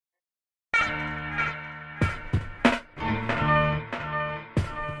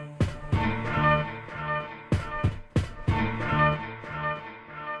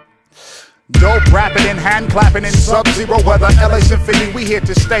Rapping in hand, clapping in sub-zero weather. LA Symphony, we here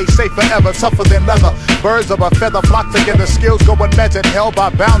to stay safe forever, tougher than leather. Birds of a feather flock together, skills go unmeasured, held by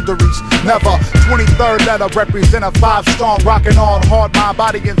boundaries. Never. 23rd letter represent a 5 strong, rocking on hard, mind,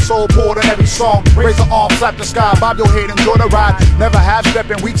 body, and soul poured in every song. Raise an arm, slap the sky, bob your head, enjoy the ride. Never half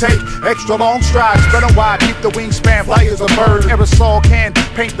stepping, we take extra long strides. Spread them wide, keep the wingspan, fly as a bird. Aerosol can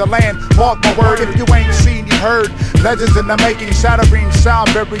paint the land, mark my word. If you ain't seen, you heard. Legends in the making, shattering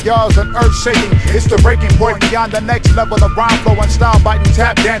sound barriers and earth shaking. It's the breaking point beyond the next level of rhyme flow and style biting,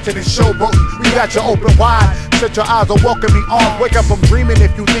 tap dancing and showboating. We got you open wide, set your eyes and welcome me on. Wake up from dreaming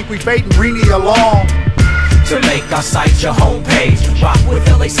if you think we fading, bring me along. To make our site your homepage, rock with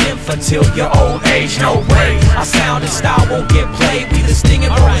LA Symph until your old age. No way, our sound and style won't get played. We the stinging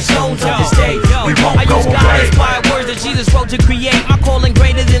rolling stones of this day. We won't go away. I use God-inspired words that Jesus wrote to create. My calling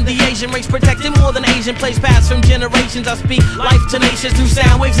greater than the Asian race, protected more than Asian place passed from generations. I speak life to nations through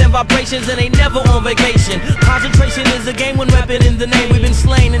sound waves and vibrations, and ain't never on vacation. Concentration is a game when weapon in the name. We've been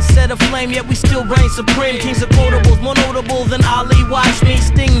slain instead of flame, yet we still reign supreme. Kings of quotables, more notable than Ali. Watch me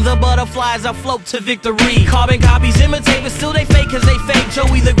sting the butterflies, I float to victory. Carbon copies imitate, but still they fake cause they fake.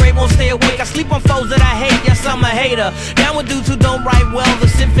 Joey the Great won't stay awake. I sleep on foes that I hate, yes I'm a hater. Down with dudes who don't write well. The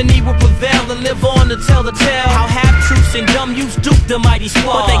symphony will prevail and live on to tell the tale. How half-truths and dumb youths duped the mighty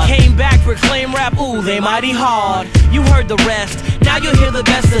squad, but they came back for claim rap, ooh they mighty hard. You heard the rest, now you'll hear the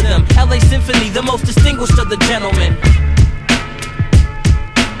best of them. LA Symphony, the most distinguished of the gentlemen.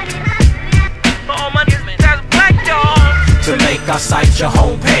 To make our site your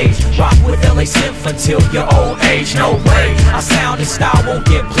homepage, rock with LA Symph until your old age. No way, our sound and style won't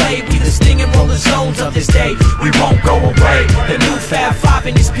get played. We the stinging rolling stones of this day. We won't go away. The new Fab 5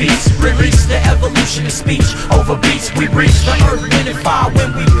 in this piece, release the evolution of speech. Over beats we reach the earth, wind and fire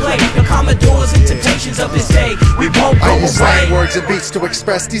when we play. The Commodores and temptations of this day. We won't go away. I use slang words and beats to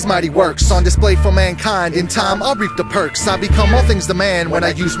express these mighty works on display for mankind. In time I'll reap the perks. I become all things the man when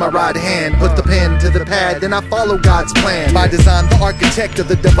I use my right hand. Put the pen to the pad, then I follow God's plan. By design, the architect of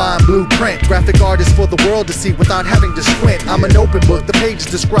the divine blueprint. Graphic artist for the world to see without having to squint. I'm an open book, the pages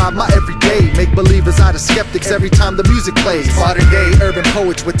describe my everyday. Make believers out of skeptics every time the music plays. Modern day urban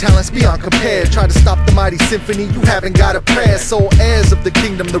poets with talents beyond compare. Try to stop the mighty symphony, you haven't got a prayer. Soul heirs of the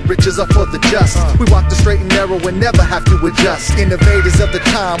kingdom, the riches are for the just. We walk the straight and narrow and never have to adjust. Innovators of the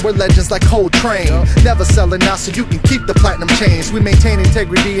time, we're legends like Coltrane. Never selling out so you can keep the platinum chains. We maintain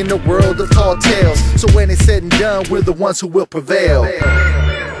integrity in the world of tall tales. So when it's said and done, we're the ones who will prevail.